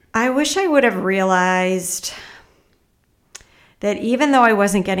 I wish I would have realized that even though I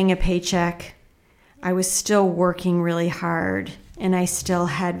wasn't getting a paycheck, I was still working really hard, and I still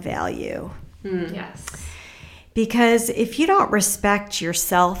had value. Yes. Because if you don't respect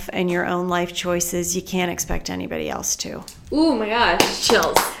yourself and your own life choices, you can't expect anybody else to. Ooh, my gosh.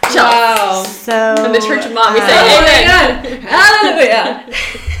 Chills. Wow. So, in the Church of Mom, we say amen. Hallelujah.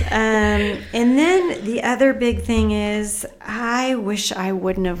 And then the other big thing is, I wish I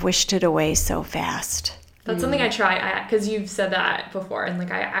wouldn't have wished it away so fast. That's something I try, because you've said that before, and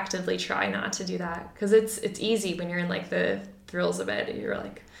I actively try not to do that, because it's easy when you're in the thrills of it. You're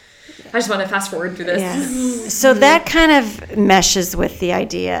like, I just want to fast forward through this. Yeah. So that kind of meshes with the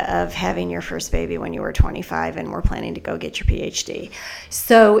idea of having your first baby when you were 25 and we're planning to go get your PhD.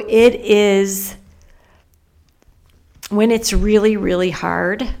 So it is, when it's really, really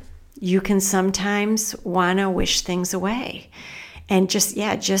hard, you can sometimes want to wish things away and just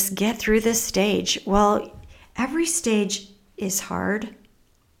get through this stage. Well, every stage is hard,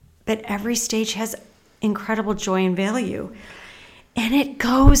 but every stage has incredible joy and value. And it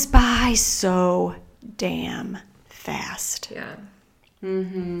goes by so damn fast. Yeah.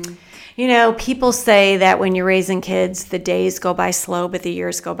 Mm-hmm. People say that when you're raising kids, the days go by slow, but the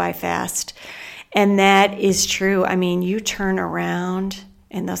years go by fast. And that is true. I mean, you turn around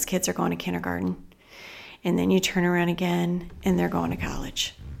and those kids are going to kindergarten. And then you turn around again and they're going to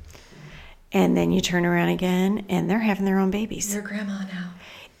college. And then you turn around again and they're having their own babies. You're grandma now.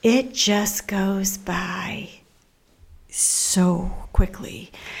 It just goes by so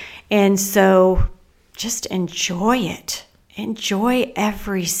quickly. And so just enjoy it. Enjoy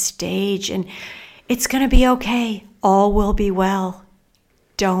every stage, and it's going to be okay. All will be well.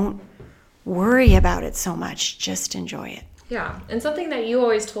 Don't worry about it so much. Just enjoy it. Yeah. And something that you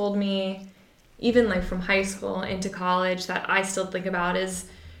always told me, even from high school into college, that I still think about is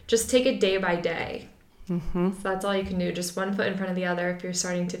just take it day by day. Mm-hmm. So that's all you can do. Just one foot in front of the other. If you're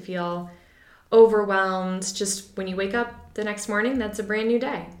starting to feel overwhelmed, just when you wake up the next morning, that's a brand new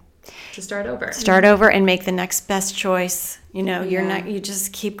day to start over. Start over and make the next best choice. You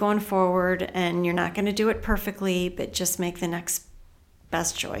just keep going forward, and you're not going to do it perfectly, but just make the next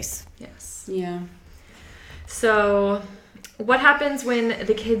best choice. Yes. Yeah. So what happens when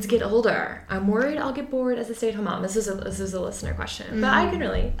the kids get older? I'm worried I'll get bored as a stay-at-home mom. This is a listener question, but I can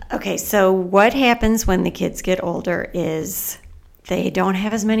relate. Okay, so what happens when the kids get older is they don't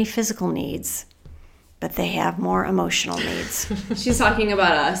have as many physical needs, but they have more emotional needs. She's talking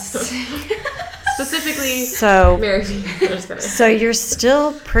about us. Specifically, so Mary. So you're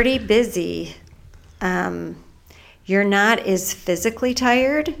still pretty busy. You're not as physically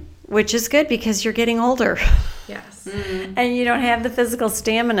tired, which is good because you're getting older. Yes. Mm-hmm. And you don't have the physical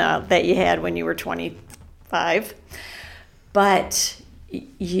stamina that you had when you were 25. But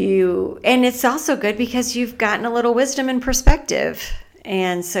and it's also good because you've gotten a little wisdom and perspective.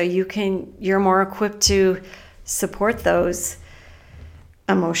 And so you're more equipped to support those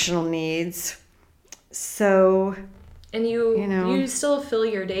emotional needs. So, and you still fill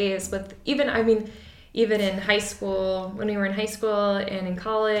your days with even in high school, when we were in high school and in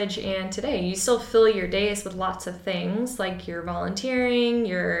college and today, you still fill your days with lots of things, like you're volunteering,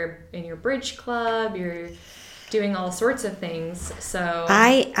 you're in your bridge club, you're doing all sorts of things. So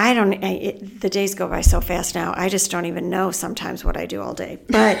the days go by so fast now. I just don't even know sometimes what I do all day.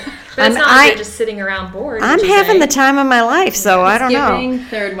 But it's not like you're just sitting around bored. I'm having the time of my life, so I don't know. Giving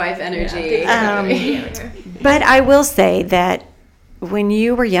third wife energy. But I will say that when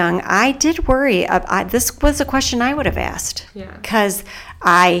you were young, I did worry. This was a question I would have asked. Yeah. Because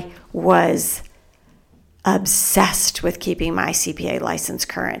I was obsessed with keeping my CPA license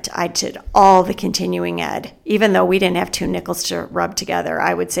current. I did all the continuing ed. Even though we didn't have two nickels to rub together,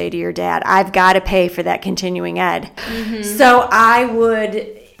 I would say to your dad, I've got to pay for that continuing ed. Mm-hmm. So I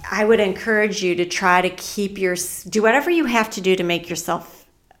would encourage you to try to do whatever you have to do to make yourself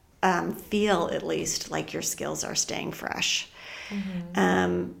feel at least like your skills are staying fresh.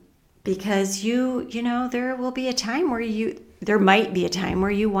 Mm-hmm. Because there will be a time there might be a time where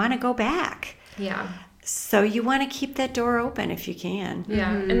you want to go back. Yeah. So you want to keep that door open if you can.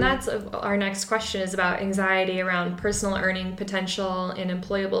 Yeah. Mm-hmm. And that's our next question is about anxiety around personal earning potential and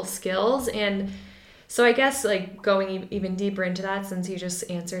employable skills. And so I guess like going even deeper into that, since you just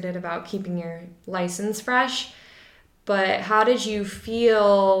answered it about keeping your license fresh, but how did you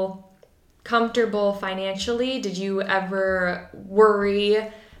feel comfortable financially? Did you ever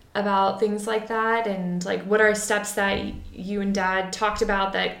worry about things like that? And like, what are steps that you and dad talked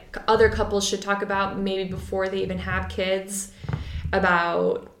about that other couples should talk about maybe before they even have kids,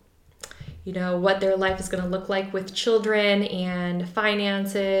 about what their life is going to look like with children and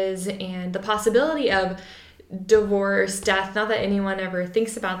finances and the possibility of divorce, death? Not that anyone ever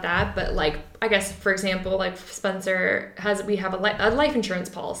thinks about that, but like, I guess, for example, like Spencer we have a life insurance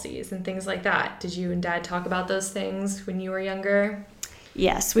policies and things like that. Did you and dad talk about those things when you were younger?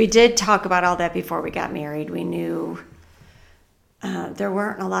 Yes, we did talk about all that before we got married. We knew there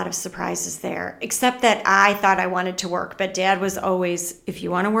weren't a lot of surprises there, except that I thought I wanted to work, but dad was always, if you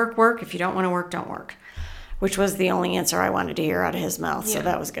want to work, work. If you don't want to work, don't work, which was the only answer I wanted to hear out of his mouth. Yeah. So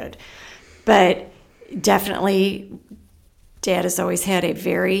that was good. But definitely, dad has always had a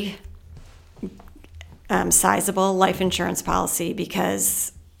very sizable life insurance policy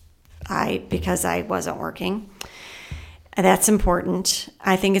because I wasn't working. That's important.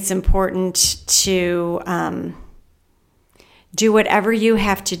 I think it's important to do whatever you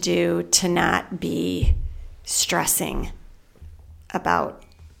have to do to not be stressing about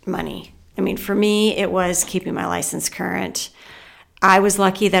money. I mean, for me, it was keeping my license current. I was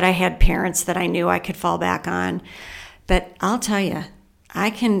lucky that I had parents that I knew I could fall back on. But I'll tell you, I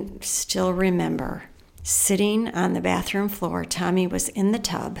can still remember sitting on the bathroom floor. Tommy was in the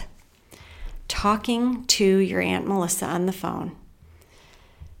tub talking to your Aunt Melissa on the phone,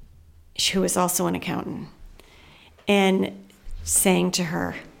 who was also an accountant, and saying to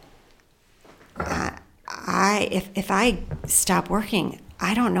her, if I stop working,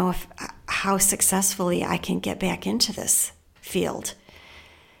 I don't know how successfully I can get back into this field.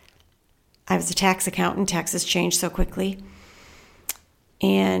 I was a tax accountant. Taxes change so quickly.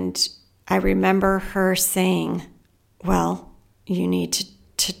 And I remember her saying, well, you need to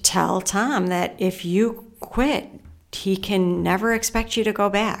tell Tom that if you quit, he can never expect you to go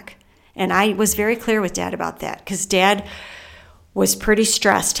back. And I was very clear with dad about that because dad was pretty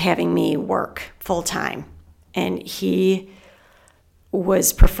stressed having me work full time. And he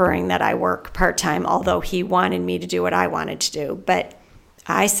was preferring that I work part-time, although he wanted me to do what I wanted to do. But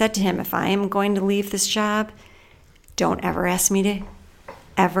I said to him, if I am going to leave this job, don't ever ask me to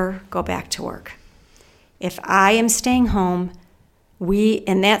ever go back to work. If I am staying home,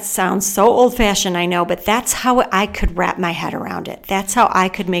 and that sounds so old-fashioned, I know, but that's how I could wrap my head around it. That's how I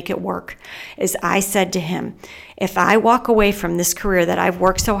could make it work, is I said to him, if I walk away from this career that I've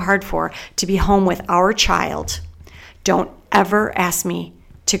worked so hard for to be home with our child, don't ever ask me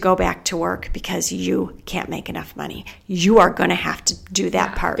to go back to work because you can't make enough money. You are going to have to do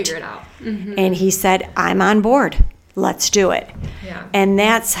that part. Figure it out. Mm-hmm. And he said, I'm on board. Let's do it. Yeah. And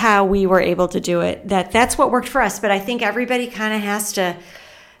that's how we were able to do it. That's what worked for us. But I think everybody kind of has to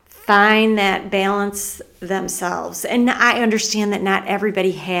find that balance themselves. And I understand that not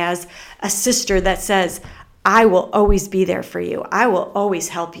everybody has a sister that says, I will always be there for you. I will always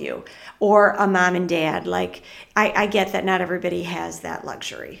help you. Or a mom and dad. Like, I get that not everybody has that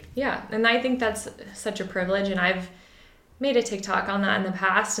luxury. Yeah, and I think that's such a privilege, and I've made a TikTok on that in the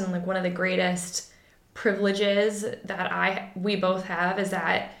past, and like one of the greatest privileges that we both have is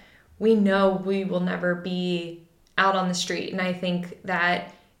that we know we will never be out on the street, and I think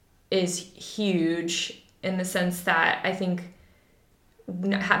that is huge in the sense that I think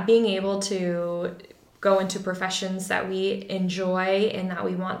being able to go into professions that we enjoy and that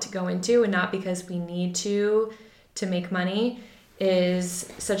we want to go into and not because we need to make money is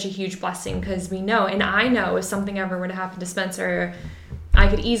such a huge blessing, because we know, and I know, if something ever were to happen to Spencer, I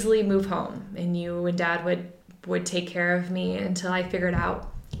could easily move home and you and Dad would take care of me until I figured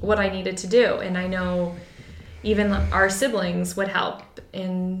out what I needed to do. And I know even our siblings would help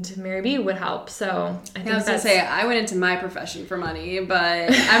and Mary B would help. So I think I was gonna say I went into my profession for money, but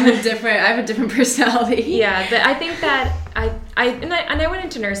I have a different personality. Yeah, but I think that I went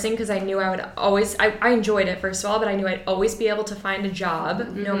into nursing because I knew I would always I enjoyed it, first of all, but I knew I'd always be able to find a job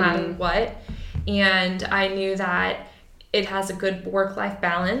no matter what. And I knew that it has a good work-life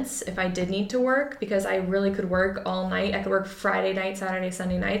balance if I did need to work, because I really could work all night. I could work Friday night, Saturday,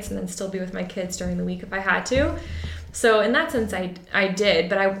 Sunday nights, and then still be with my kids during the week if I had to. So in that sense, I did.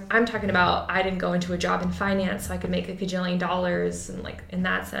 But I'm talking about I didn't go into a job in finance so I could make a gajillion dollars, and like in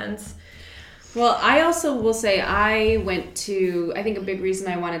that sense. Well, I also will say I think a big reason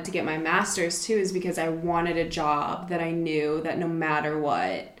I wanted to get my master's too is because I wanted a job that I knew that no matter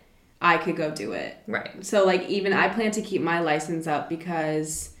what, I could go do it. Right. So like even I plan to keep my license up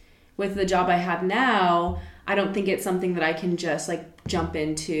because with the job I have now, I don't think it's something that I can just like jump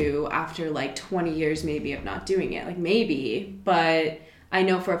into after like 20 years maybe of not doing it. Like maybe, but I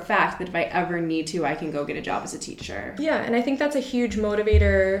know for a fact that if I ever need to, I can go get a job as a teacher. Yeah, and I think that's a huge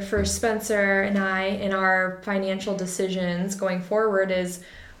motivator for Spencer and I in our financial decisions going forward is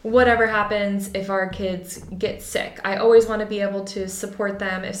whatever happens if our kids get sick. I always want to be able to support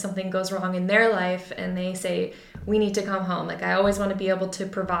them if something goes wrong in their life and they say, we need to come home. Like I always want to be able to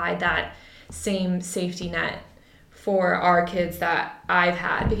provide that same safety net for our kids that I've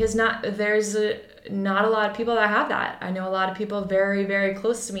had, because there's not a lot of people that have that. I know a lot of people very, very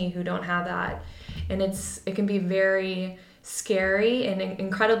close to me who don't have that. And it can be very scary and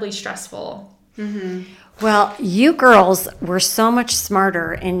incredibly stressful. Mm-hmm. Well, you girls were so much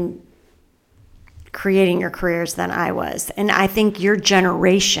smarter in creating your careers than I was. And I think your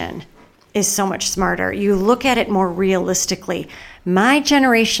generation is so much smarter. You look at it more realistically. My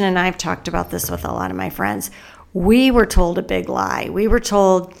generation, and I've talked about this with a lot of my friends, we were told a big lie. We were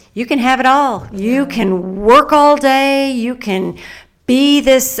told, you can have it all. You can work all day. You can be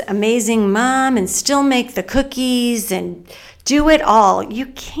this amazing mom and still make the cookies and do it all. You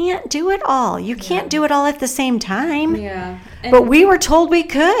can't do it all. You can't do it all at the same time. Yeah. But we were told we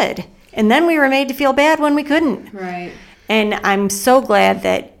could. And then we were made to feel bad when we couldn't. Right. And I'm so glad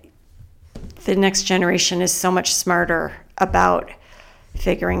that the next generation is so much smarter about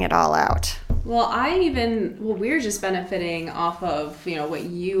figuring it all out. Well, we're just benefiting off of, what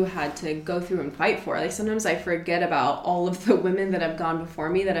you had to go through and fight for. Like sometimes I forget about all of the women that have gone before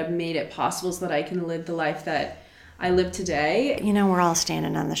me that have made it possible so that I can live the life that I live today. We're all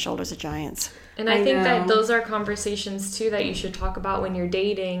standing on the shoulders of giants. And I think that those are conversations too that you should talk about when you're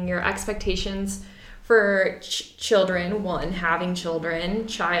dating, your expectations for children, one, having children,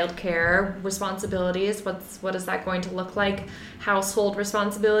 childcare, responsibilities, what is that going to look like, household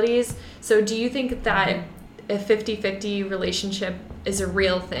responsibilities. So do you think that a 50-50 relationship is a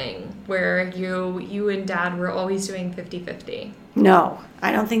real thing where you and Dad were always doing 50-50? No,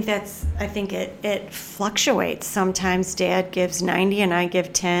 I don't think that's, I think it fluctuates. Sometimes Dad gives 90 and I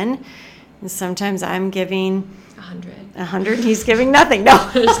give 10, and sometimes I'm giving 100, he's giving nothing. No.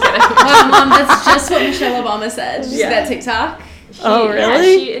 I'm just kidding. Mom, that's just what Michelle Obama said. Did you see that TikTok? Oh,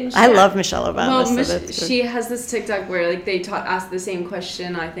 really? I love Michelle Obama. Well, she has this TikTok where like they ask the same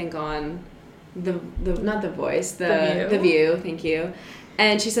question, I think, on the not The Voice, the View. Thank you.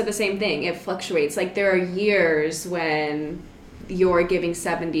 And she said the same thing. It fluctuates. Like there are years when you're giving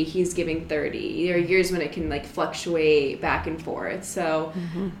 70, he's giving 30. There are years when it can like fluctuate back and forth. So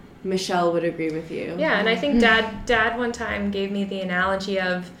Michelle would agree with you. Yeah, and I think Dad one time gave me the analogy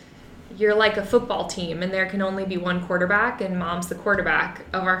of you're like a football team, and there can only be one quarterback, and mom's the quarterback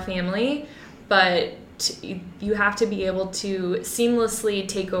of our family, but you have to be able to seamlessly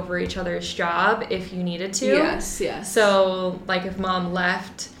take over each other's job if you needed to. Yes. So, like, if mom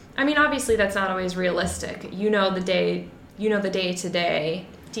left, I mean, obviously that's not always realistic. You know the day-to-day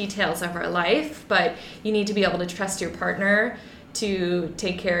details of our life, but you need to be able to trust your partner to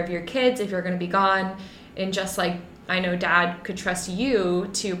take care of your kids if you're going to be gone. And just like I know dad could trust you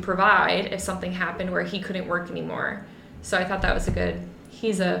to provide if something happened where he couldn't work anymore. So I thought that was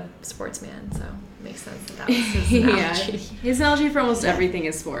he's a sportsman, so it makes sense that was his analogy. His analogy for almost everything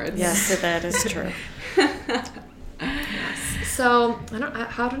is sports. Yes, so that is true. Yes. So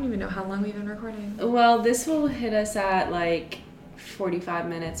I don't even know how long we've been recording. Well, this will hit us at like 45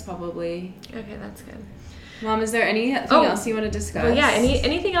 minutes probably. Okay, that's good. Mom, is there anything else you want to discuss? Well, yeah,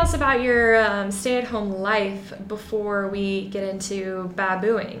 anything else about your stay-at-home life before we get into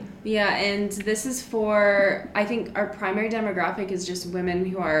babuing? Yeah, and this is for, I think our primary demographic is just women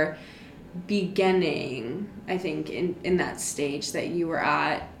who are beginning, I think, in that stage that you were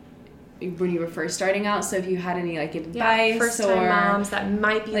at when you were first starting out. So if you had any like advice, first-time moms that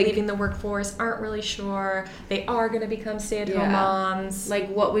might be leaving the workforce, aren't really sure they are going to become stay-at-home moms. Like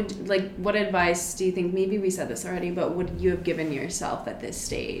what advice do you think, maybe we said this already, but would you have given yourself at this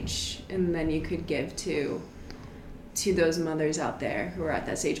stage, and then you could give to those mothers out there who are at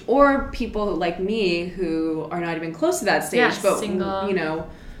that stage, or people like me who are not even close to that stage, but single, you know,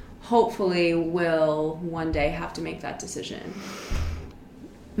 hopefully will one day have to make that decision?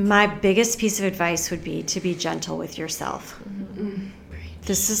 My biggest piece of advice would be to be gentle with yourself. Mm-hmm.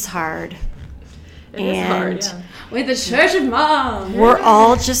 This is hard. It is hard, yeah. With the Church of Mom. We're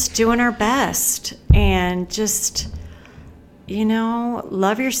all just doing our best, and just, you know,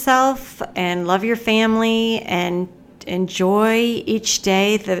 love yourself and love your family and enjoy each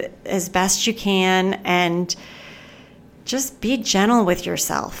day as best you can, and just be gentle with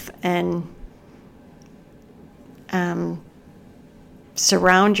yourself, and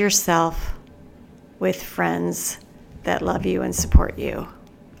surround yourself with friends that love you and support you.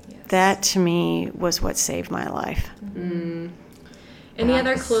 Yes. That, to me, was what saved my life. Mm-hmm. Any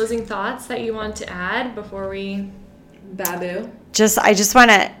other closing thoughts that you want to add before we babu? I just want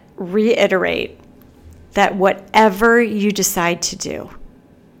to reiterate that whatever you decide to do,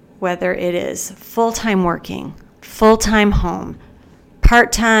 whether it is full-time working, full-time home,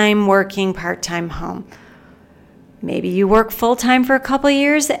 part-time working, part-time home, maybe you work full-time for a couple of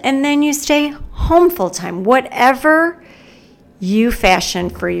years and then you stay home full-time. Whatever you fashion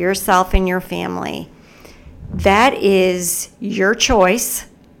for yourself and your family, that is your choice.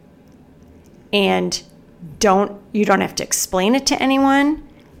 And you don't have to explain it to anyone.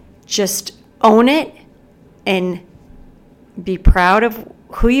 Just own it and be proud of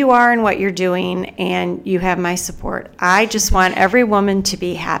who you are and what you're doing, and you have my support. I just want every woman to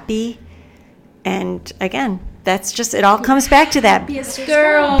be happy. And again, that's just, it all comes back to that. Happiest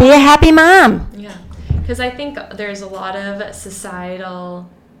girl. Be a happy mom. Yeah. Because I think there's a lot of societal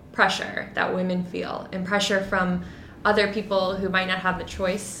pressure that women feel, and pressure from other people who might not have the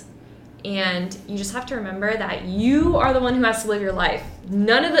choice. And you just have to remember that you are the one who has to live your life.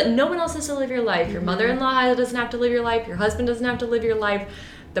 No one else has to live your life. Your mother-in-law doesn't have to live your life. Your husband doesn't have to live your life.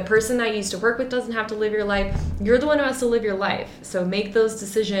 The person that you used to work with doesn't have to live your life. You're the one who has to live your life. So make those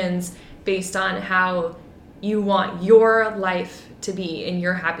decisions based on how you want your life to be and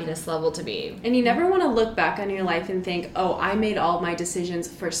your happiness level to be. And you never want to look back on your life and think, oh, I made all my decisions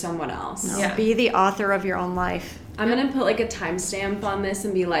for someone else. No. Yeah. Be the author of your own life. I'm going to put like a timestamp on this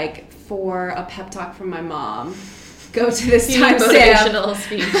and be like, for a pep talk from my mom, go to this timestamp. Motivational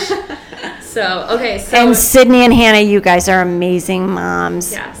speech. So. And Sydney and Hannah, you guys are amazing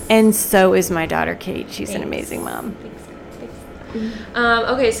moms. Yes. And so is my daughter, Kate. She's an amazing mom. Thanks.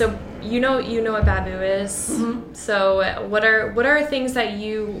 So you know what BABU is. Mm-hmm. So what are things that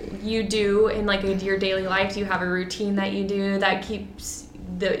you do in like your daily life? Do you have a routine that you do that keeps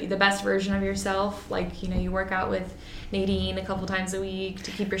the best version of yourself? Like, you work out with Nadine a couple times a week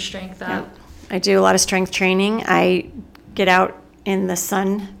to keep your strength up. Yeah. I do a lot of strength training. I get out in the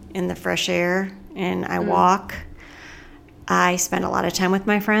sun, in the fresh air, and I walk. I spend a lot of time with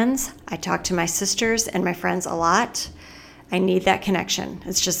my friends. I talk to my sisters and my friends a lot. I need that connection.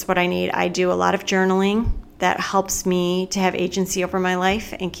 It's just what I need. I do a lot of journaling. That helps me to have agency over my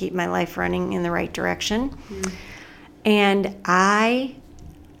life and keep my life running in the right direction. And I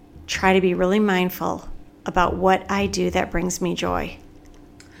try to be really mindful about what I do that brings me joy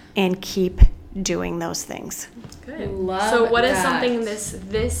and keep doing those things. Good. So what is something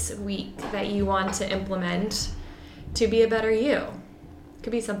this week that you want to implement to be a better you?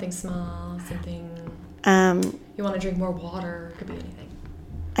 Could be something small, something you want to drink more water. Could be anything.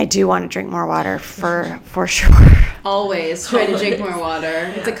 I do want to drink more water for sure. Always try to drink more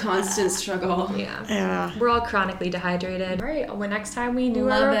water. It's a constant struggle. Yeah. We're all chronically dehydrated. All right. Well, next time we do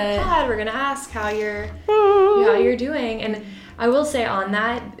our pod, we're gonna ask how you're doing. And I will say on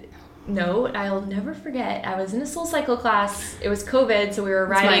that note, I'll never forget. I was in a Soul Cycle class. It was COVID, so we were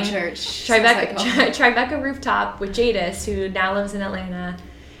riding my church. Tribeca Rooftop with Jadis, who now lives in Atlanta.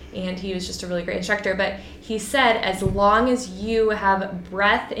 And he was just a really great instructor. But he said, as long as you have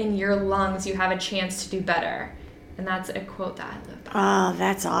breath in your lungs, you have a chance to do better. And that's a quote that I live by. Oh,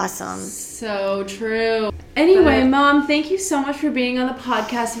 that's awesome. So true. Anyway, Mom, thank you so much for being on the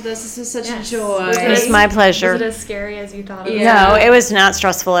podcast with us. This was such a joy. It was my pleasure. Was it as scary as you thought it was? No, it was not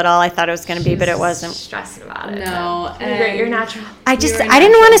stressful at all. I thought it was going to be, but it wasn't. Stressing about it. No. You're great. You're natural. I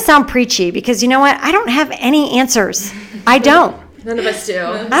didn't want to sound preachy because you know what? I don't have any answers. I don't. None of us do.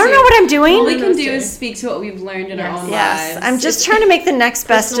 I don't know what I'm doing. All we can do is speak to what we've learned in our own lives. I'm just trying to make the next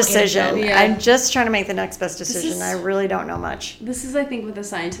best decision. I'm just trying to make the next best decision. I really don't know much. This is, I think, what the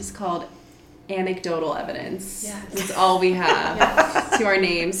scientists called anecdotal evidence. Yes. That's all we have to our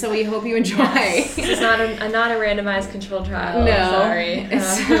name. So we hope you enjoy. Yes. This is not a randomized controlled trial. No. Sorry.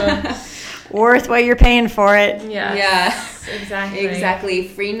 Worth what you're paying for it. Yes. Exactly.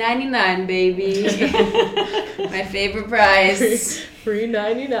 Free 99, baby. My favorite prize. Free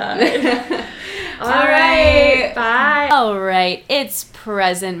 99. All right. Bye. All right. It's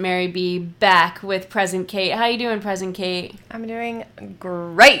Present Mary B back with Present Kate. How you doing, Present Kate? I'm doing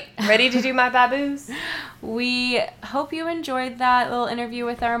great. Ready to do my babus? We hope you enjoyed that little interview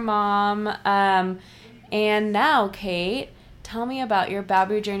with our mom. And now, Kate, tell me about your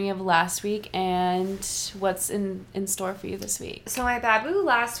BABU journey of last week and what's in store for you this week. So my BABU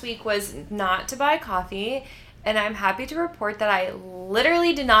last week was not to buy coffee, and I'm happy to report that I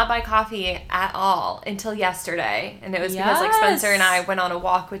literally did not buy coffee at all until yesterday. And it was because Spencer and I went on a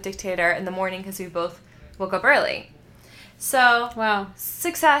walk with Dictator in the morning because we both woke up early. So,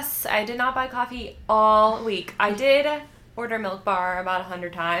 success. I did not buy coffee all week. I did order Milk Bar about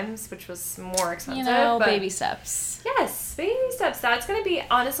 100 times, which was more expensive. But baby steps. Yes, baby steps. That's going to be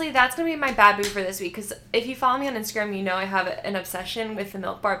my BABU for this week, because if you follow me on Instagram, you know I have an obsession with the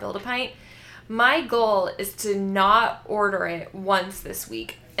Milk Bar Build-A-Pint. My goal is to not order it once this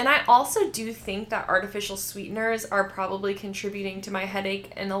week. And I also do think that artificial sweeteners are probably contributing to my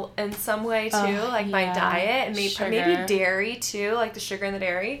headache in some way, too, my diet, and maybe dairy, too, like the sugar in the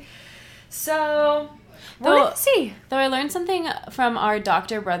dairy. So we'll see. Though I learned something from our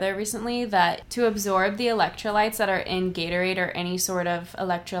doctor brother recently that to absorb the electrolytes that are in Gatorade or any sort of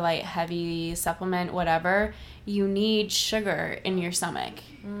electrolyte heavy supplement, whatever, you need sugar in your stomach.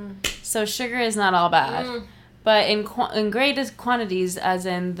 So sugar is not all bad. But in greatest quantities, as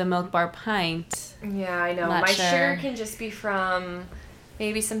in the Milk Bar pint. Yeah, I know. My sugar can just be from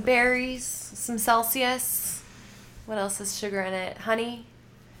maybe some berries, some Celsius. What else has sugar in it? Honey.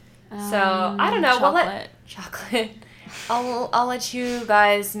 So I don't know. Chocolate. I'll let you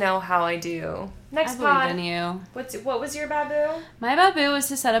guys know how I do. Next pod. I believe in you. What was your BABU? My BABU was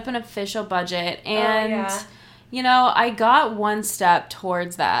to set up an official budget, and you know, I got one step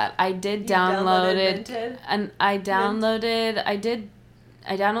towards that. I did downloaded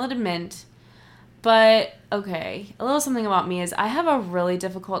Mint. But okay, a little something about me is I have a really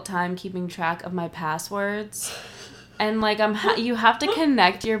difficult time keeping track of my passwords. And, you have to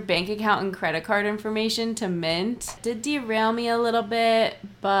connect your bank account and credit card information to Mint. It did derail me a little bit,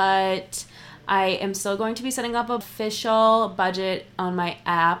 but I am still going to be setting up an official budget on my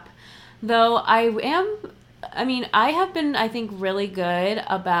app. Though I have been, I think, really good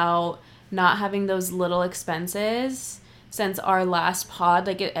about not having those little expenses since our last pod.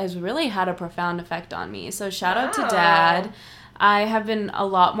 It has really had a profound effect on me. So shout out to Dad. I have been a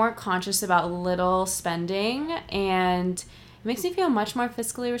lot more conscious about little spending, and it makes me feel much more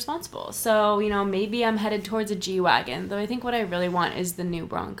fiscally responsible. So, you know, maybe I'm headed towards a G-Wagon, though I think what I really want is the new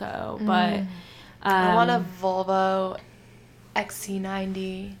Bronco. But I want a Volvo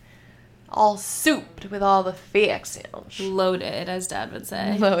XC90, all souped with all the features. Loaded, as Dad would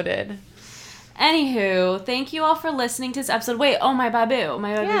say. Loaded. Anywho, thank you all for listening to this episode. Wait, my BABU for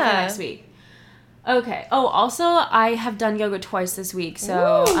next week. Okay. Oh, also, I have done yoga twice this week,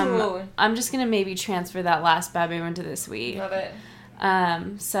 so I'm just going to maybe transfer that last BABU into this week. Love it.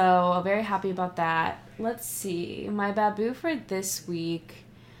 So I'm very happy about that. Let's see. My BABU for this week,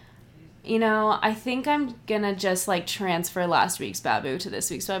 you know, I think I'm going to just, transfer last week's BABU to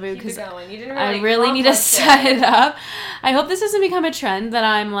this week's BABU because I really need to set it up. I hope this doesn't become a trend that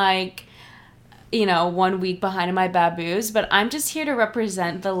I'm, 1 week behind in my BABUs, but I'm just here to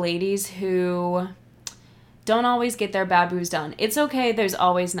represent the ladies who don't always get their BABUs done. It's okay. There's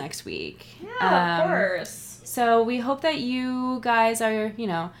always next week. Yeah, of course. So we hope that you guys are,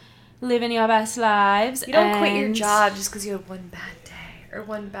 living your best lives. You don't quit your job just because you have one bad day or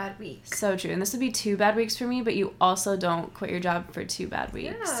one bad week. So true. And this would be 2 bad weeks for me, but you also don't quit your job for 2 bad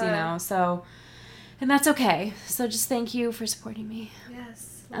weeks, So, and that's okay. So just thank you for supporting me. Yes.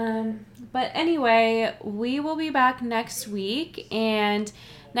 But anyway, we will be back next week, and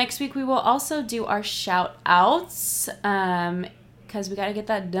next week we will also do our shout outs, because we got to get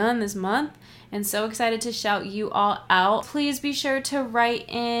that done this month, and so excited to shout you all out. Please be sure to write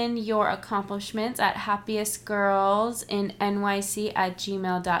in your accomplishments at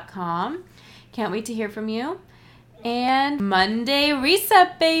happiestgirlsinnyc@gmail.com. Can't wait to hear from you. And Monday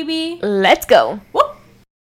reset, baby. Let's go.